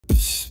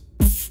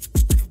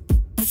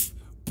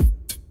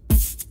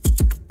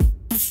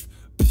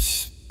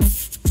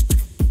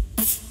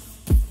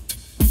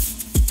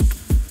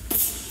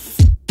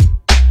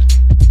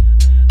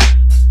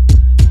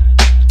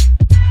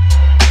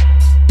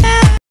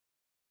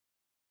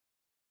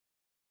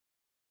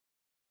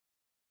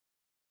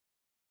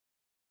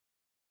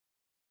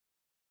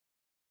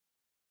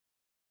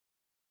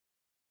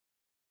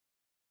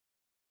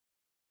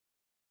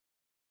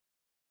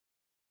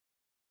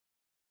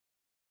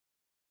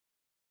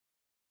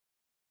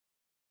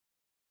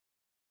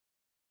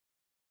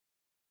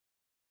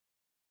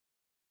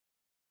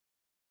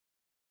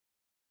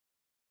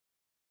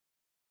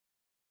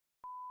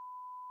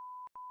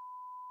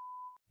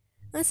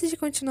Antes de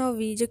continuar o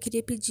vídeo, eu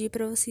queria pedir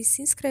para vocês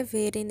se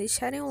inscreverem,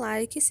 deixarem um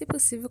like e, se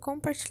possível,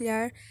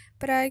 compartilhar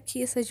para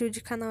que isso ajude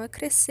o canal a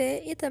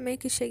crescer e também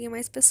que cheguem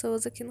mais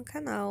pessoas aqui no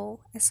canal.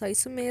 É só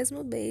isso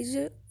mesmo,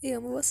 beijo e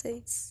amo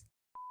vocês!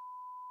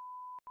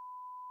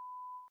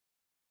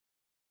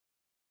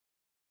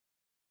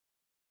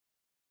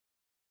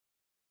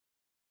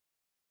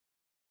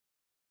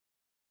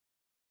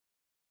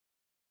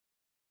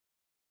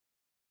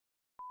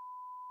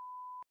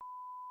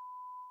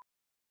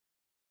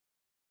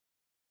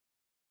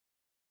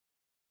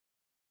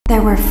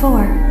 There were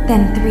 4,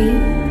 then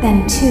 3,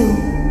 then 2,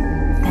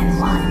 then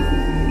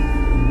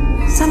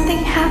 1. Something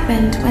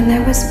happened when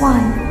there was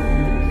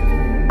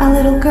 1. A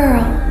little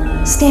girl,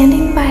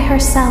 standing by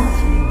herself.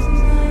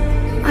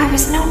 I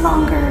was no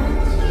longer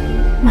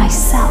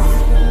myself,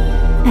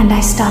 and I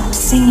stopped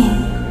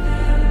singing.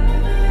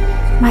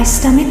 My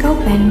stomach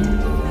opened,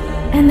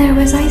 and there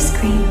was ice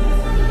cream.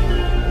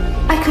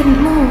 I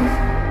couldn't move,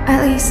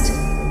 at least,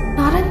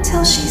 not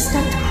until she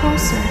stepped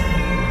closer.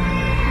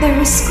 There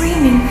was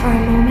screaming for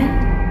a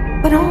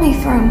moment, but only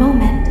for a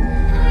moment.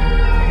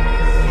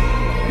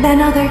 Then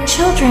other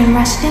children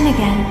rushed in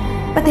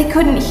again, but they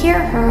couldn't hear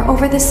her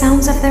over the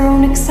sounds of their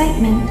own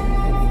excitement.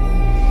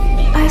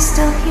 I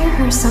still hear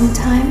her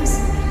sometimes.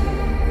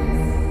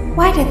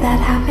 Why did that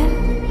happen?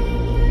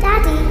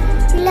 Daddy,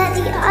 you let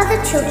the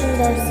other children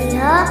go see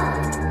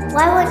her.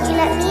 Why won't you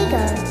let me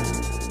go?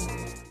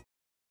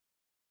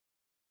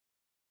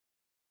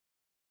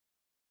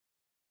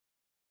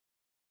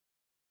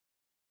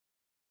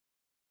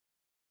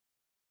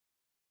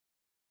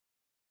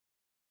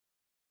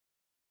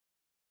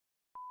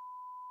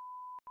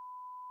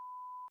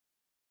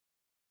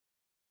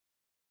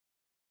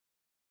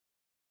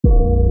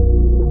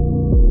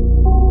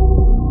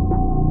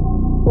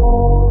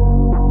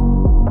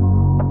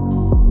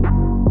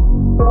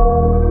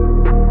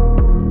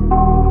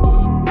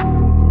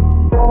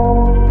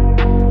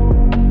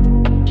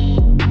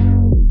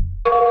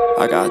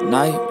 I got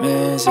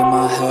nightmares in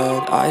my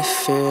head, I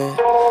fear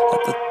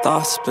that the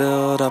thoughts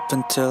build up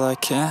until I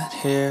can't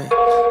hear,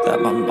 that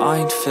my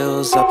mind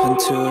fills up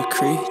into a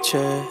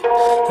creature,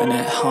 and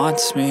it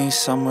haunts me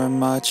somewhere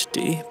much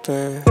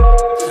deeper.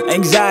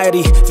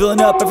 Anxiety,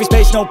 filling up every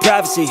space, no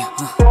privacy,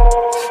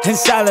 and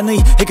silently,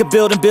 it could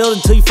build and build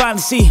until you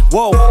finally see,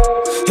 whoa,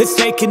 it's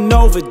taking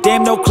over,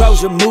 damn no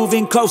closure,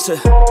 moving closer.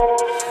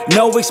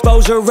 No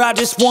exposure, I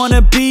just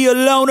wanna be a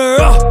loner.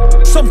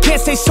 Some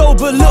can't stay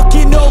sober,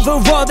 looking over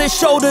all their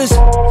shoulders,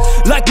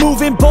 like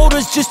moving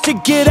boulders just to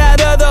get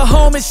out of the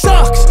home. It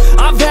sucks,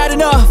 I've had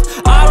enough,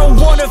 I don't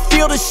wanna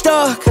feel the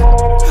stuck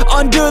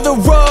under the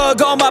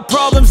rug, all my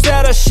problems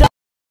that are shut.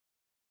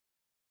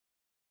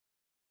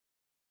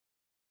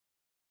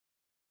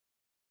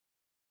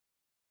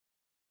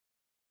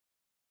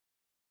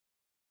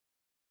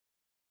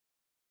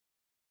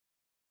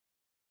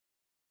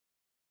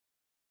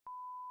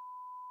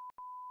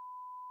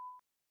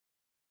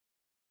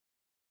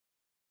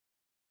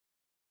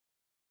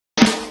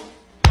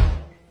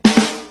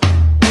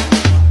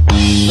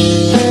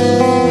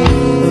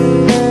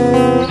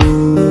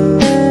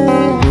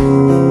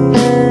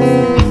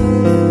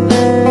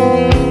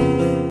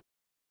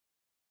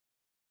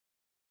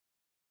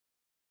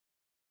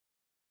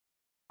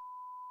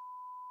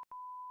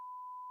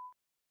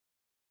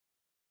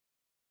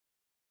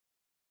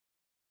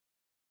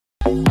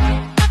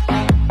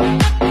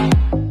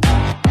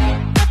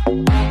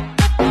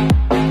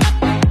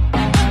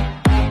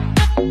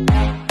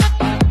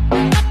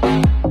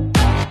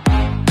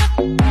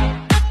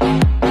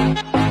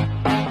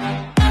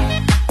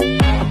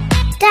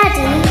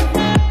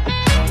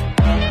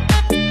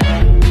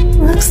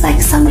 Looks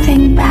like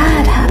something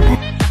bad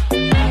happened.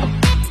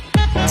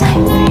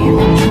 Time for your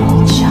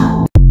control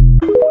shot.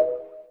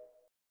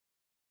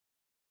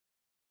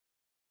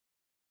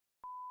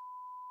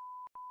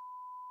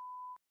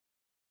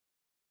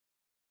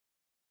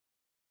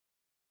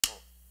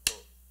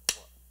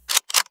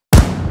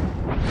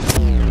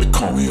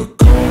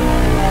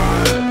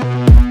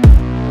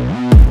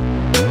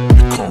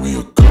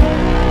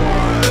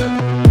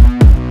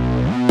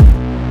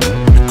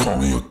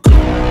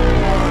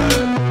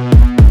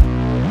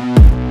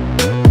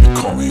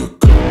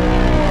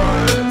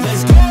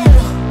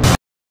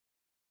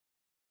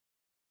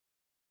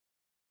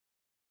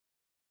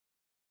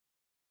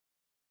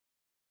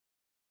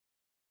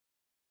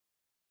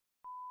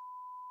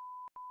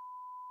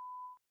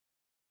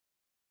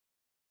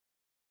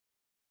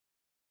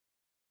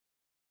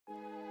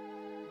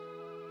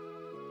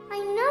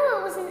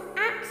 it was an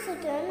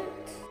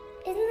accident.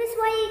 Isn't this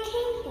why you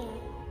came here?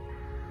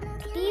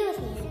 To be with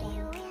me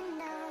again?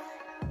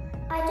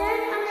 I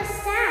don't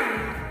understand.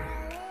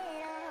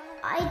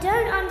 I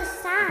don't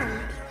understand.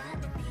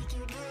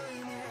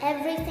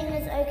 Everything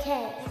is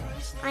okay.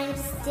 I'm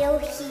still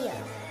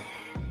here.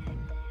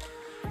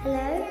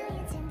 Hello?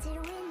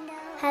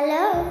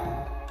 Hello?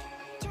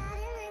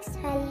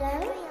 Hello?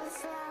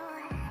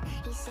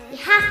 You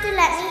have to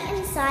let me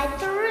inside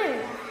the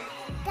room.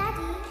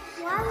 Daddy,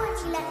 why won't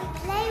you let me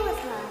play with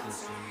her?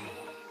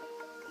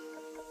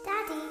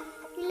 Daddy,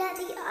 you let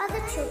the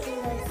other children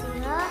go see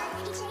her.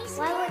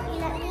 Why won't you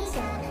let me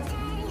go?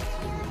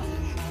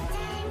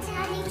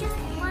 Daddy, just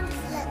once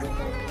let me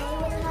go play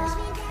with her.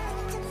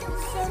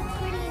 She's so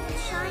pretty and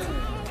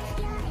shiny.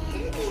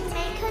 Didn't you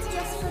make her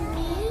just for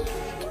me?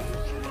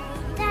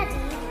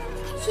 Daddy,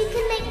 she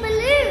can make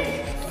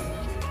balloons.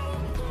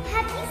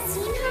 Have you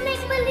seen her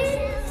make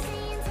balloons?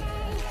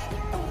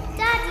 Oh,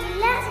 Daddy,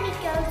 let me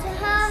go to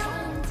her.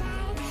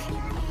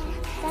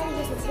 Daddy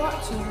isn't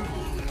watching.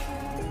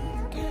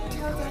 Don't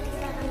tell Daddy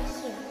that I'm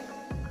here.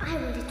 I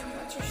wanted to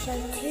watch your show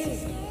too.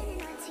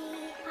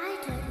 I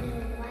don't know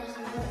why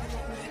you won't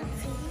let me come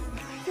see you.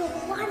 You're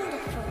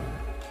wonderful.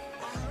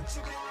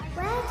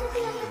 Where do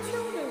the other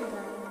children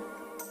go?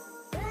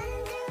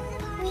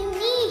 We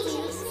need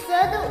you so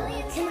that we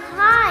can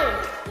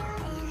hide.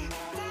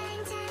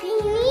 We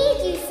need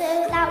you so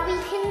that we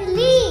can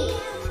leave.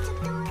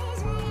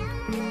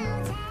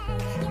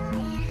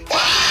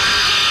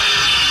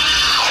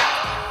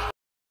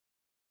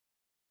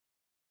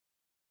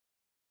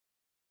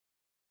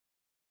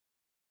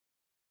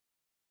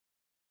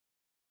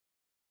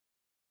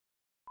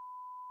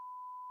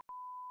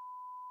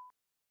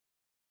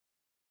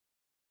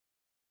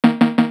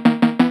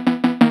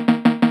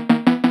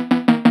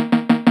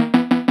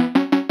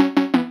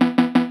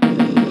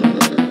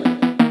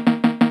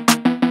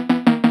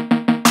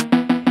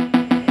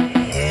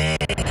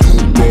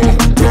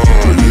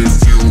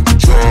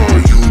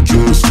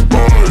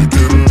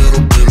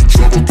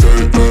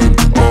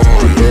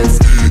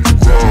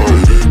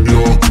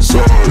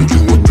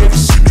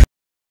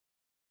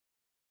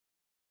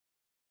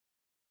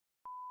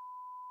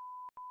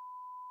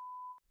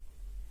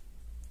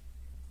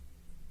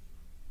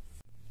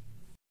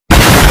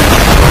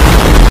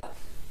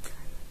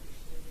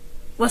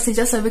 Você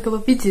já sabe o que eu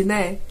vou pedir,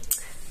 né?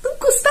 Não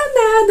custa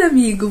nada,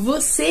 amigo.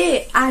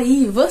 Você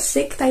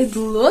que tá aí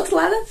do outro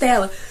lado da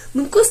tela,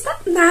 não custa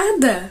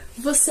nada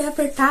você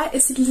apertar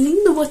esse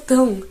lindo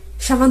botão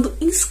chamado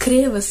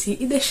inscreva-se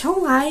e deixar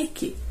um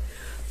like.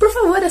 Por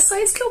favor, é só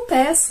isso que eu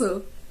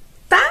peço,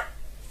 tá?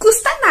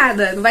 Custa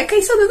nada, não vai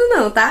cair seu dedo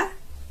não, tá?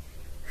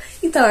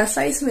 Então, é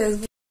só isso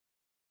mesmo.